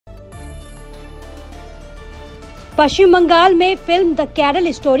पश्चिम बंगाल में film the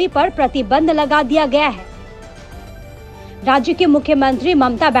Kerala story पर प्रतिबंध लगा दिया गया है। राज्य के मुख्यमंत्री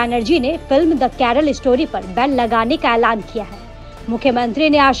ममता बनर्जी ने फिल्म द केरल स्टोरी पर बैन लगाने का ऐलान किया है। मुख्यमंत्री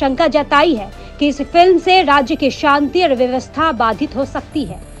ने आशंका जताई है कि इस फिल्म से राज्य की शांति और व्यवस्था बाधित हो सकती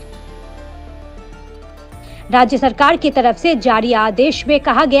है। राज्य सरकार की तरफ से जारी आदेश में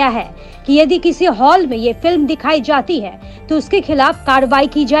कहा गया है कि यदि किसी हॉल में ये फिल्म दिखाई जाती है तो उसके खिलाफ कार्रवाई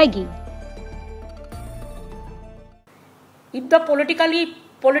की जाएगी। If the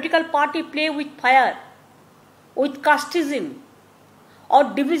political party play with fire, with casteism or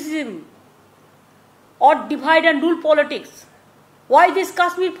division or divide and rule politics, why this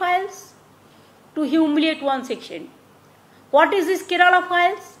Kashmir files? To humiliate one section. What is this Kerala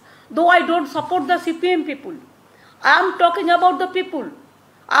files? Though I don't support the CPM people, I am talking about the people.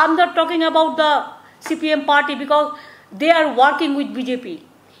 I am not talking about the CPM party because they are working with BJP.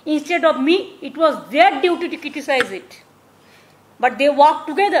 Instead of me, it was their duty to criticize it. But they work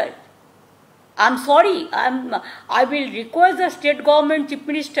together. I am sorry. I will request the state government chief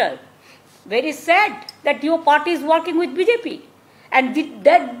minister. Very sad that your party is working with BJP. And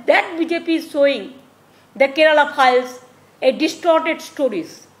that BJP is showing the Kerala files a distorted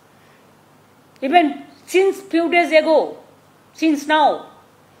stories. Even since few days ago, since now,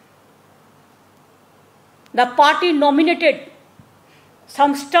 the party nominated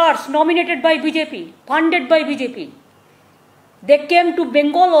some stars nominated by BJP, funded by BJP. They came to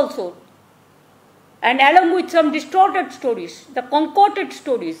Bengal also. And along with some distorted stories, the concocted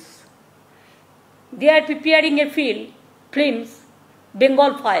stories, they are preparing a films,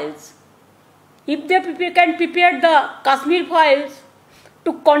 Bengal files. If they can prepare the Kashmir files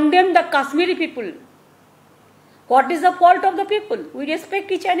to condemn the Kashmiri people, what is the fault of the people? We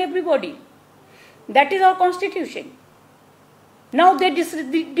respect each and everybody. That is our constitution. Now they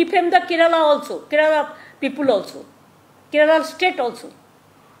defame the Kerala also, Kerala people also, Kerala state also.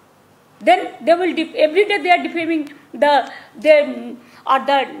 Then they will every day they are defaming their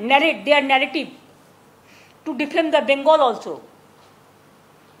narrative to defame the Bengal also.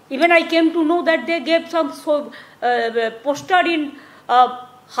 Even I came to know that they gave some poster in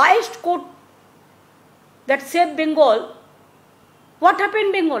highest court that saved Bengal. What happened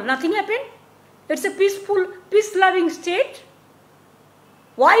in Bengal? Nothing happened. It's a peace-loving state.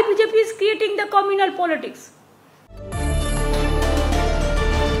 Why BJP is creating the communal politics?